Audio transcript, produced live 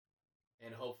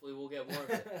we'll get more of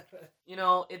it. You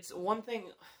know, it's one thing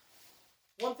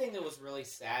that was really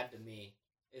sad to me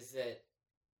is that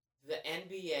the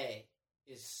NBA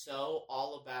is so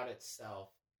all about itself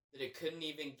that it couldn't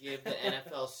even give the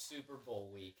NFL Super Bowl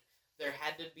week. There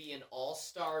had to be an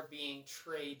all-star being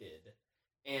traded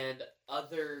and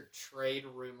other trade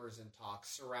rumors and talks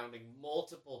surrounding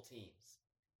multiple teams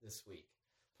this week.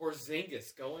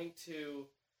 Porzingis going to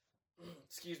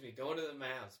the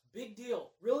Mavs. Big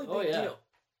deal. Really big deal.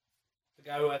 The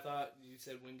guy who I thought you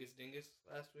said Wingus Dingus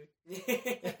last week.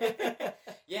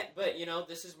 Yeah, but, you know,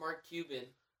 this is Mark Cuban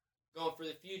going for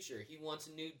the future. He wants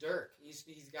a new Dirk.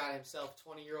 He's got himself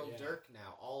 20-year-old Dirk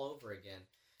now all over again.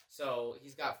 So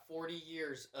he's got 40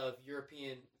 years of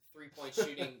European three-point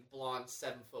shooting, blonde,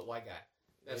 7-foot white guy.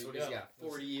 That's what he's got.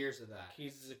 40 years of that.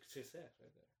 Keys to success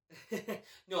right there.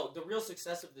 No, the real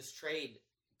success of this trade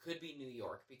could be New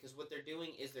York, because what they're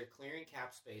doing is they're clearing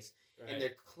cap space, and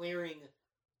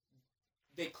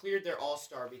they cleared their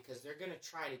all-star because they're going to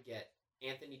try to get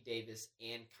Anthony Davis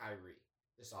and Kyrie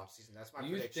this offseason. That's my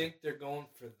prediction. You think they're going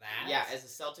for that? Yeah, as a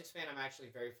Celtics fan, I'm actually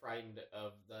very frightened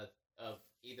of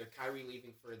either Kyrie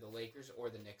leaving for the Lakers or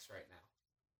the Knicks right now.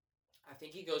 I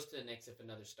think he goes to the Knicks if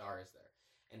another star is there.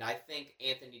 And I think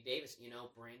Anthony Davis, you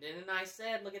know, Brandon and I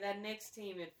said, look at that Knicks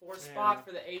team in fourth spot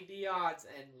for the AD odds,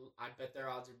 and I bet their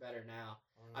odds are better now.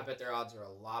 I bet their odds are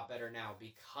a lot better now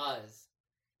because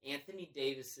Anthony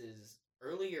Davis's,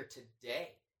 earlier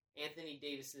today, Anthony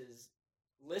Davis's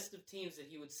list of teams that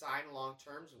he would sign long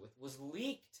terms with was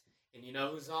leaked. And you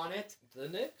know who's on it? The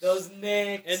Knicks. Those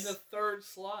Knicks. In the third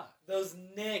slot. Those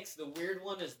Knicks. The weird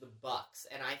one is the Bucks.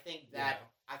 And I think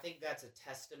that's a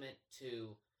testament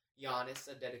to Giannis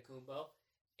Antetokounmpo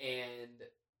and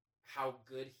how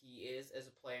good he is as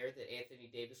a player that Anthony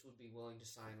Davis would be willing to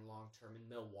sign long term in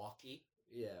Milwaukee.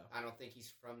 Yeah. I don't think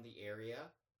he's from the area.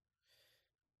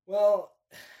 Well,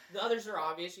 the others are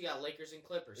obvious. You got Lakers and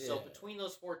Clippers. Yeah. So between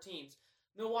those four teams,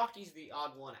 Milwaukee's the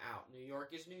odd one out. New York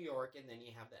is New York, and then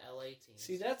you have the LA teams.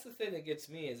 See, that's the thing that gets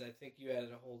me is I think you added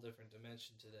a whole different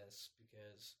dimension to this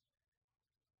because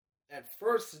at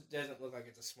first it doesn't look like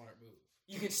it's a smart move.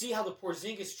 You can see how the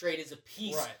Porzingis trade is a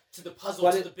piece to the puzzle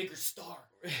but to the bigger star.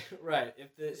 Right.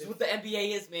 It's what the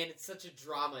NBA is, man. It's such a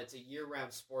drama. It's a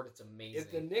year-round sport. It's amazing.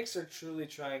 If the Knicks are truly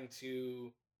trying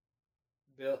to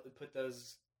put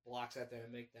those blocks out there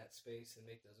and make that space and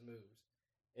make those moves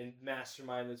and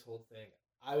mastermind this whole thing,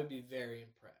 I would be very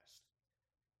impressed.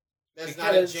 That's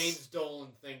not a James Dolan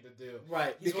thing to do.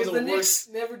 Right. He's because the Knicks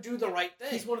never do the right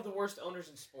thing. He's one of the worst owners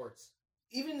in sports.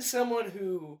 Even someone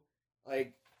who,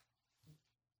 like,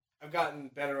 I've gotten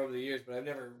better over the years, but I've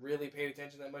never really paid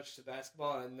attention that much to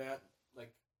basketball, and that,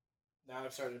 like, now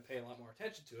I've started to pay a lot more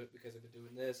attention to it because I've been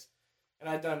doing this. And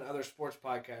I've done other sports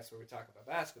podcasts where we talk about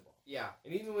basketball. Yeah.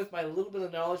 And even with my little bit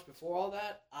of knowledge before all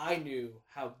that, I knew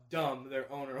how dumb their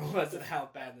owner was and how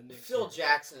bad the Knicks Phil were.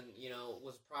 Jackson, you know,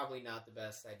 was probably not the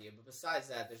best idea. But besides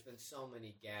that, there's been so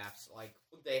many gaffes. Like,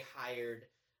 they hired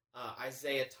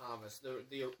Isaiah Thomas,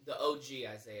 the OG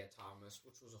Isaiah Thomas,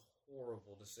 which was a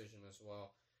horrible decision as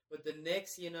well. But the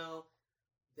Knicks, you know,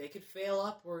 they could fail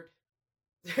upward.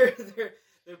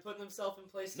 They're putting themselves in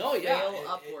place to fail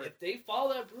upward. If they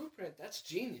follow that blueprint, that's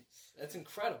genius. That's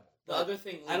incredible. The other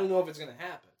thing, I don't know if it's going to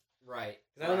happen. Right.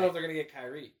 Because I don't know if they're going to get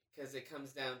Kyrie. Because it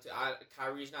comes down to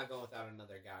Kyrie's not going without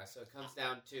another guy. So it comes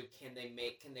down to can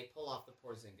they pull off the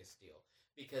Porzingis deal?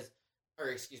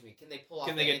 Can they pull off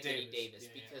Anthony Davis?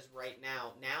 Yeah, because right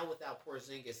now without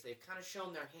Porzingis, they've kind of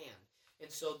shown their hand,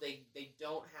 and so they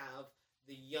don't have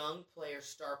the young player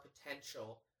star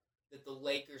potential that the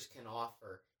Lakers can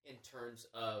offer in terms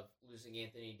of losing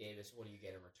Anthony Davis. What do you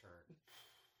get in return?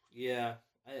 Yeah,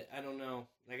 I don't know.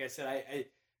 Like I said,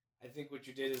 I think what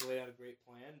you did is lay out a great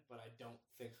plan, but I don't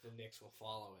think the Knicks will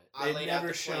follow it. I laid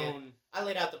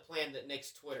out the plan that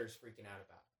Knicks Twitter is freaking out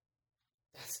about.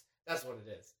 That's what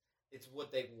it is. It's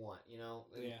what they want, you know?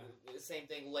 Yeah. The same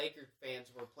thing Laker fans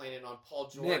were planning on Paul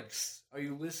George. Knicks, are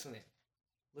you listening?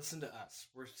 Listen to us.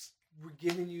 We're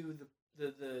giving you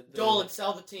the Dolan,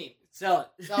 sell the team. Sell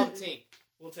it. Sell the team.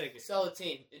 We'll take it. Sell the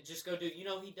team. And just go do, you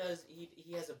know, he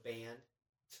has a band.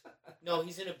 No,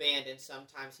 he's in a band, and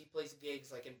sometimes he plays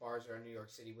gigs like in bars around New York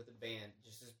City with a band,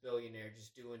 just this billionaire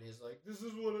just doing his, like, this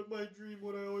is my dream,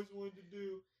 what I always wanted to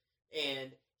do.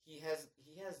 And he has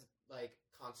like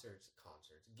concerts,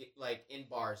 like in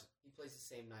bars. He plays the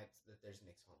same nights that there's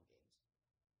Knicks home games.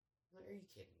 I'm like, are you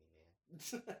kidding me,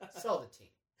 man? Sell the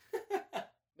team.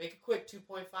 Make a quick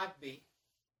 2.5B.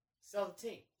 Sell the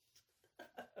team.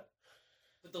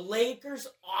 But the Lakers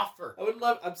offer.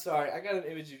 I'm sorry, I got an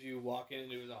image of you walking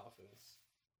into his office.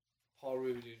 Paul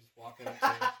Rudy just walking up to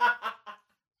him.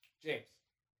 James,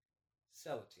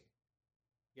 sell the team.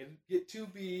 Get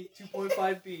 2B,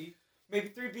 2.5B. Maybe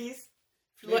 3 Bs.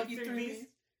 If you're lucky, 3 Bs.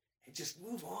 And just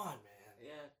move on, man.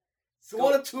 Yeah.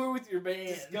 Go on a tour with your band.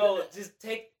 Just go. Just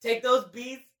take those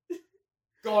Bs.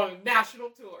 Go on a national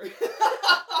tour.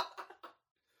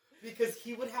 Because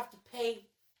he would have to pay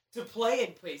to play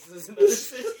in places in other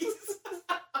cities.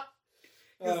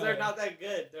 Because they're not that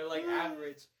good. They're like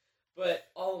average. But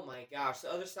oh my gosh,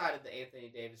 the other side of the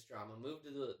Anthony Davis drama moved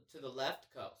to the left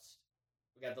coast.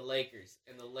 We got the Lakers,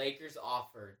 and the Lakers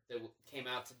offer that came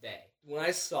out today. When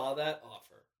I saw that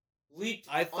offer, leaked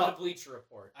on a Bleacher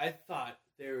Report. I thought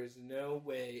there is no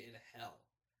way in hell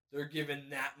they're giving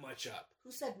that much up.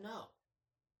 Who said no?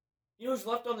 You know who's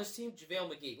left on this team? JaVale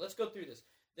McGee. Let's go through this.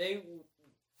 They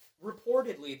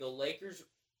reportedly, the Lakers'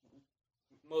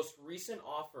 most recent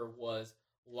offer was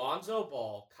Lonzo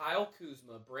Ball, Kyle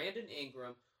Kuzma, Brandon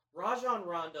Ingram, Rajon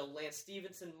Rondo, Lance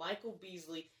Stevenson, Michael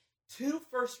Beasley, 2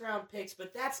 first-round picks,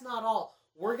 but that's not all.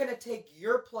 We're going to take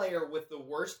your player with the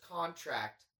worst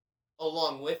contract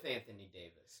along with Anthony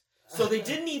Davis. So they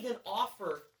didn't even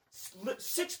offer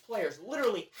 6 players,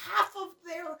 literally half of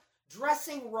their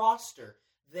dressing roster.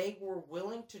 They were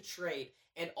willing to trade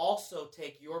and also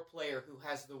take your player who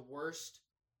has the worst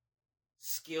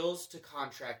skills to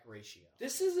contract ratio.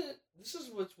 This is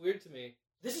what's weird to me.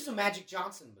 This is a Magic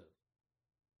Johnson move.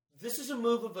 This is a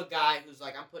move of a guy who's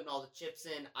like, I'm putting all the chips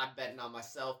in, I'm betting on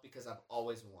myself because I've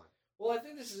always won. Well, I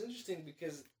think this is interesting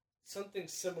because something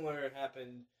similar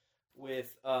happened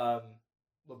with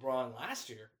LeBron last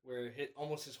year, where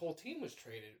almost his whole team was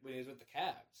traded when he was with the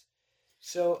Cavs.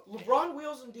 So LeBron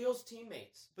wheels and deals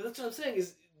teammates. But that's what I'm saying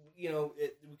is, we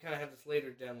kind of have this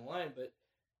later down the line, but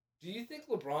do you think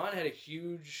LeBron had a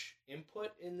huge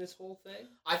input in this whole thing?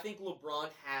 I think LeBron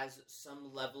has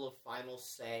some level of final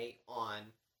say on...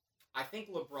 I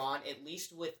think LeBron, at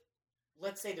least with...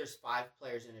 Let's say there's 5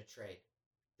 players in a trade.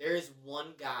 There is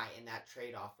one guy in that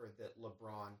trade offer that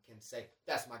LeBron can say,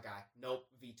 that's my guy. Nope,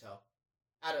 veto.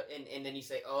 And then you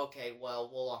say, oh, okay, well,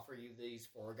 we'll offer you these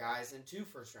 4 guys and 2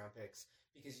 first-round picks.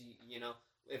 Because,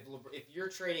 if you're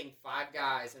trading 5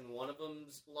 guys and one of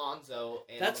them's Lonzo,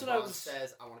 and that's LeBron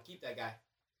says, I want to keep that guy.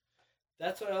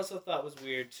 That's what I also thought was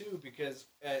weird, too, because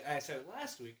I said it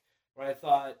last week, where I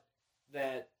thought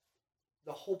that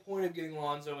the whole point of getting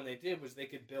Lonzo when they did was they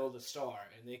could build a star,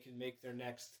 and they could make their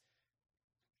next...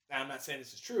 Now, I'm not saying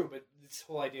this is true, but this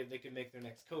whole idea of they could make their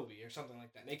next Kobe or something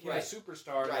like that. Make him a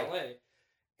superstar in LA.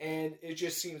 And it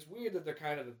just seems weird that they're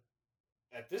kind of,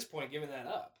 at this point, giving that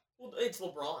up. Well, it's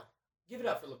LeBron. Give it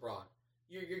up for LeBron.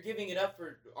 You're giving it up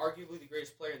for arguably the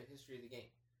greatest player in the history of the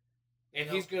game. And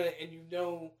he's going to,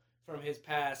 and from his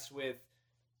past with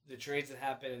the trades that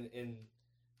happened in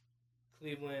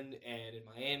Cleveland and in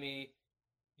Miami,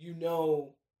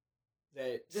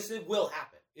 that it will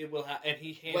happen. It will happen. And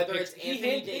he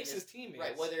handpicks his teammates.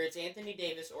 Right, whether it's Anthony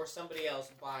Davis or somebody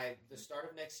else, by the start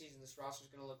of next season, this roster's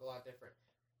going to look a lot different.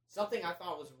 Something I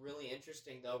thought was really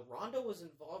interesting, though, Rondo was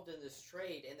involved in this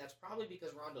trade, and that's probably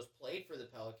because Rondo's played for the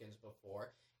Pelicans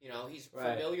before. He's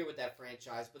familiar with that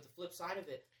franchise. But the flip side of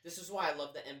it, this is why I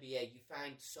love the NBA. You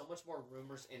find so much more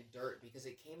rumors and dirt because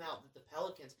it came out that the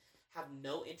Pelicans have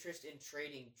no interest in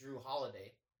trading Jrue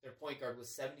Holiday. Their point guard with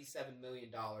 $77 million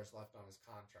left on his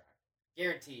contract.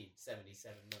 Guaranteed $77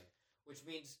 million. Which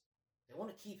means they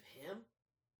want to keep him.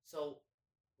 So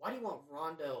why do you want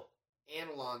Rondo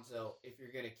and Alonzo if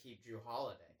you're going to keep Jrue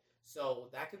Holiday? So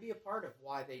that could be a part of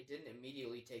why they didn't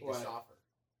immediately take this offer.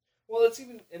 Well,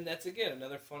 that's again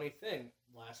another funny thing.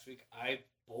 Last week, I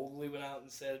boldly went out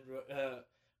and said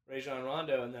Rajon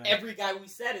Rondo, and then every guy we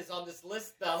said is on this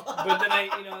list, though.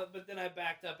 but then I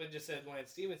backed up and just said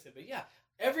Lance Stevenson. But yeah,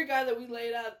 every guy that we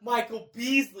laid out, Michael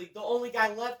Beasley. The only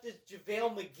guy left is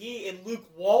JaVale McGee and Luke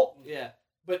Walton. Yeah.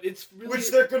 But it's really... Which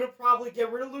they're going to probably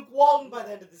get rid of Luke Walton by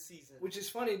the end of the season. Which is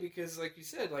funny because, like you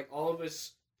said, all of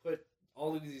us put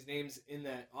all of these names in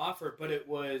that offer, but it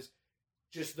was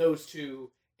just those 2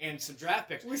 and some draft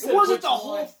picks. It wasn't the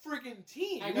whole friggin'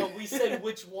 team. I know, we said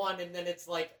which one, and then it's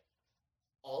like,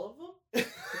 all of them?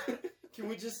 Can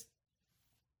we just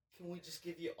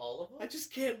give you all of them? I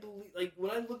just can't believe... when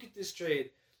I look at this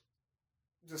trade,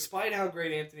 despite how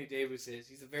great Anthony Davis is,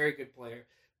 he's a very good player,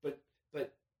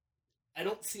 but I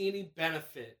don't see any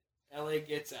benefit LA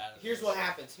gets out of it. Here's what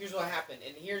happens. And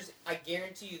I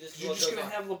guarantee you this is you're just going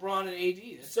to have LeBron and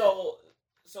AD. So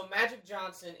Magic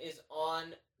Johnson is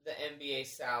on the NBA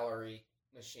salary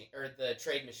machine, or the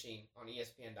trade machine on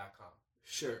ESPN.com.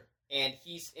 Sure. And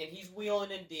he's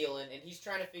wheeling and dealing, and he's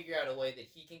trying to figure out a way that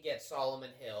he can get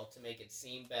Solomon Hill to make it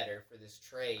seem better for this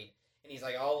trade. And he's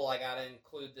like, oh, well, I got to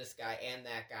include this guy and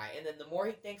that guy. And then the more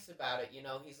he thinks about it,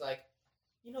 he's like,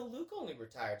 Luke only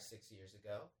retired 6 years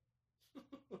ago.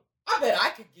 I bet I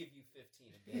could give you 15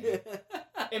 a game.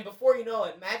 And before you know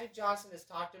it, Magic Johnson has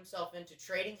talked himself into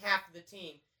trading half of the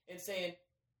team and saying,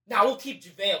 "Now we'll keep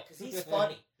JaVale because he's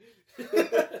funny."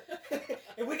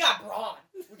 And we got Braun.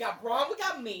 We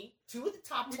got me. 2 of the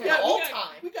top 10 all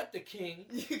time. We got the king.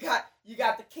 You got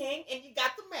the king and you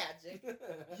got the Magic.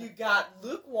 You got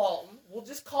Luke Walton. We'll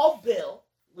just call Bill.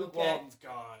 Luke Walton's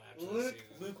gone after the season.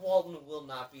 Luke Walton will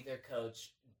not be their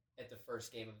coach at the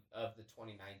first game of the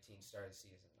 2019 start of the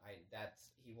season.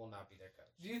 He will not be their coach.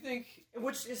 Do you think?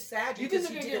 Which is sad. Do you think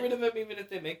they're gonna get rid of him even if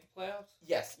they make the playoffs?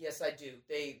 Yes, I do.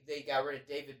 They got rid of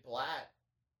David Blatt.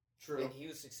 True. And he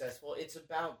was successful. It's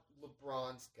about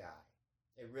LeBron's guy.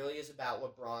 It really is about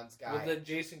LeBron's guy. Well, then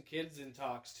Jason Kidd's in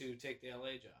talks to take the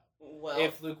LA job. Well,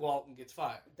 if Luke Walton gets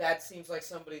fired, that seems like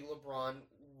somebody LeBron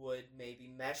would maybe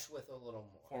mesh with a little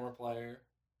more. Former player.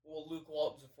 Well, Luke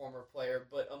Walton's a former player,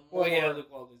 but a more. Well, yeah,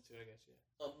 Luke Walton is too, I guess.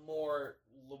 Yeah. A more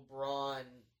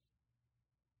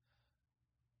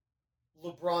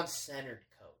LeBron-centered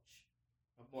coach.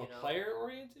 A more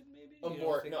player-oriented, maybe. I'm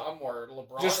more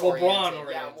LeBron. Just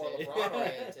LeBron-oriented. Yeah, more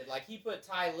LeBron-oriented. Like he put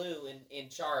Ty Lue in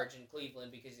charge in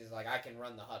Cleveland because he's like, I can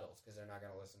run the huddles because they're not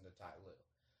going to listen to Ty Lue.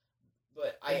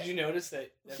 But did you notice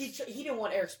that he didn't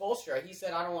want Eric Spoelstra? He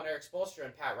said, I don't want Eric Spoelstra,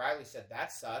 and Pat Riley said,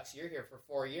 that sucks. You're here for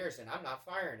 4 years, and I'm not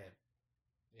firing him.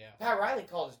 Yeah. Pat Riley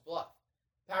called his bluff.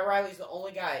 Pat Riley's the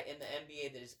only guy in the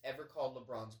NBA that has ever called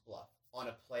LeBron's bluff on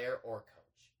a player or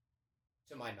coach,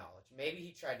 to my knowledge. Maybe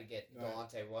he tried to get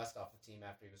Delonte West off the team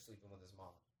after he was sleeping with his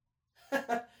mom.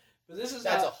 But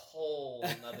that's a whole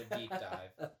another deep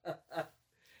dive.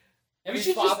 Every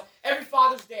Every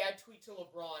Father's Day, I tweet to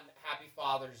LeBron, "Happy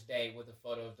Father's Day" with a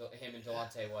photo of him and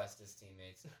Delonte West as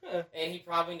teammates. And he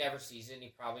probably never sees it, and he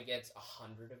probably gets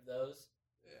 100 of those.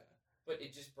 Yeah. But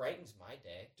it just brightens my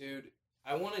day. Dude,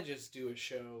 I want to just do a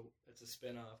show that's a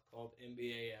spinoff called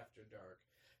NBA After Dark.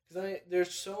 Because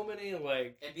there's so many,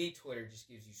 NBA Twitter just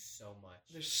gives you so much.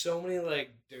 There's so many,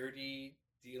 dirty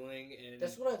dealing and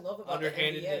that's what I love about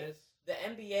underhandedness. The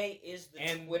NBA is the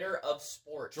Twitter of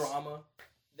sports. Drama.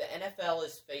 The NFL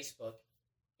is Facebook,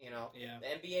 Yeah. The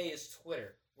NBA is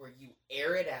Twitter, where you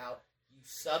air it out, you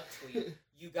subtweet.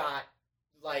 You got,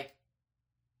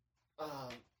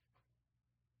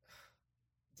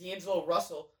 D'Angelo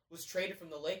Russell was traded from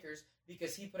the Lakers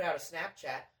because he put out a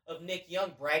Snapchat of Nick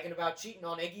Young bragging about cheating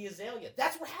on Iggy Azalea.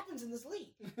 That's what happens in this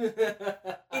league.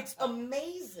 It's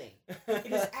amazing.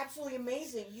 It is absolutely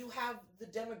amazing. You have the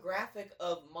demographic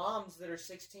of moms that are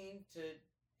 16 to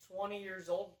 20 years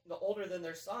old, older than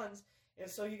their sons, and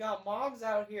so you got moms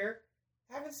out here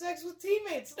having sex with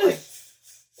teammates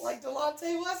like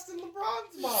Delonte West and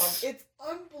LeBron's mom. It's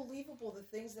unbelievable the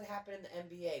things that happen in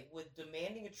the NBA with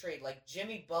demanding a trade, like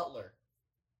Jimmy Butler,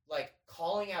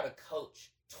 calling out a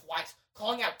coach twice,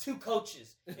 calling out 2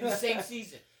 coaches in the same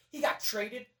season. He got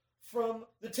traded from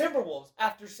the Timberwolves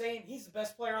after saying he's the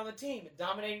best player on the team and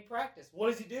dominating practice. What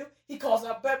does he do? He calls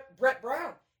out Brett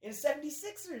Brown in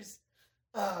 76ers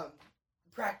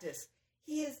practice.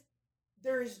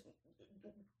 There is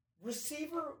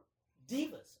receiver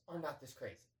divas are not this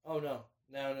crazy. Oh, no.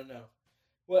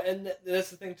 Well, and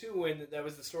that's the thing, too, when that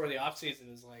was the story of the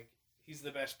offseason, is he's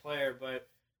the best player, but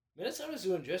Minnesota's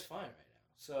doing just fine right now.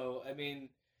 So, I mean,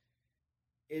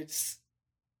 it's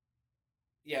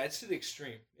to the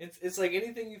extreme. It's like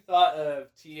anything you thought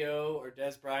of T.O. or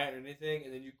Des Bryant or anything,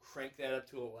 and then you crank that up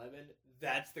to 11.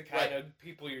 That's the kind of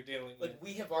people you're dealing with.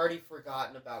 We have already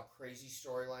forgotten about crazy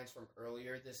storylines from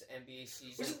earlier this NBA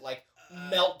season,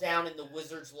 meltdown in the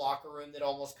Wizards locker room that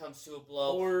almost comes to a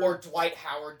blow, or Dwight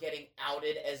Howard getting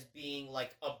outed as being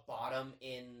a bottom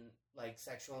in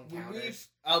sexual encounters.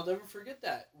 I'll never forget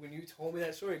that when you told me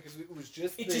that story, because it was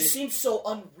just just seems so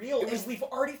unreal, and we've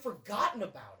already forgotten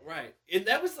about it. Right, and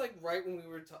that was right when we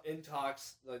were in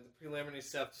talks, the preliminary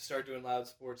stuff to start doing Loud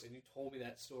Sports, and you told me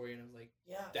that story, and I was like,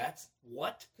 yeah, that's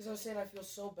what? Because I was saying I feel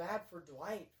so bad for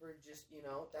Dwight for just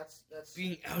that's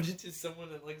being outed to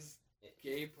someone that likes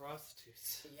gay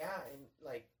prostitutes. Yeah, and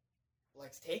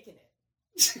likes taking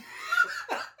it.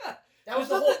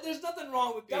 There's nothing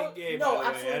wrong with being gay. No,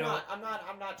 absolutely not.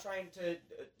 I'm not trying to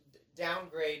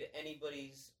downgrade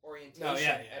anybody's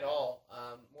orientation at all.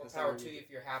 More power to you if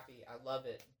you're happy. I love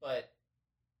it, but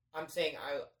I'm saying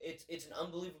it's an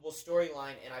unbelievable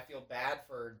storyline, and I feel bad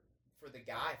for the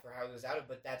guy for how he was outed.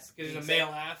 But that's because he's a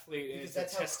male athlete, and it's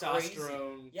that's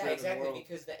testosterone. Yeah, exactly. World.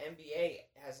 Because the NBA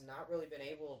has not really been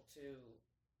able to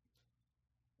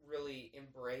really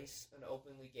embrace an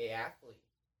openly gay athlete.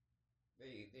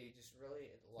 They just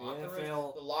really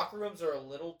the locker rooms are a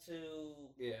little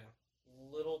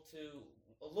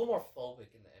more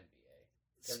phobic in the NBA.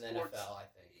 than the Sports- NFL, I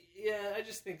think. Yeah, I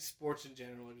just think sports in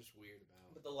general are just weird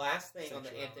about. But the last thing on the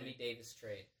Sexuality. Anthony Davis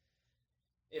trade,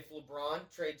 if LeBron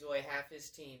trades away half his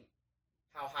team,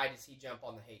 how high does he jump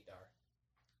on the hate dart?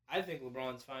 I think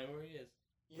LeBron's fine where he is.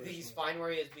 You think he's Personally. fine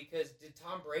where he is because did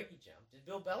Tom Brady jump? Did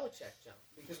Bill Belichick jump?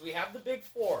 Because we have the big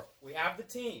four. We have the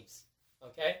teams.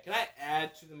 Okay? Can I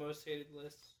add to the most hated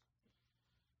list?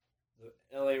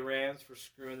 The LA Rams for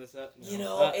screwing this up. No. You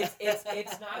know,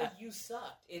 it's not a you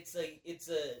sucked. It's a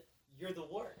you're the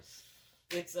worst.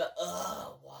 It's a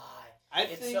why? I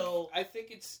and think so- I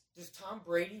think it's Does Tom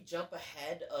Brady jump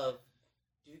ahead of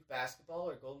Duke basketball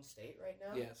or Golden State right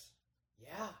now? yes.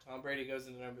 Yeah. Tom Brady goes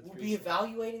into number 3. We'll be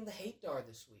evaluating the hate dart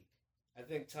this week. I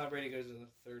think Tom Brady goes in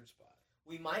the 3rd spot.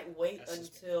 We might wait That's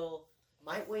just until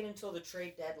the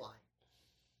trade deadline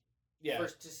Yeah,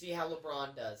 first to see how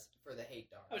LeBron does for the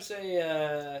hate dart. I would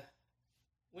say.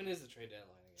 When is the trade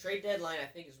deadline again? Trade deadline, I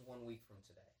think, is 1 week from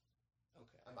today.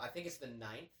 Okay. I think it's the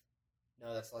 9th.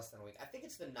 No, that's less than a week. I think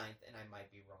it's the 9th, and I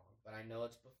might be wrong, but I know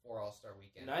it's before All-Star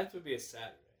Weekend. 9th would be a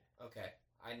Saturday. Okay.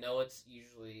 I know it's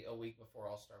usually a week before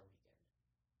All-Star Weekend.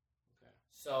 Okay.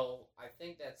 So, I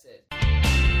think that's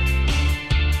it.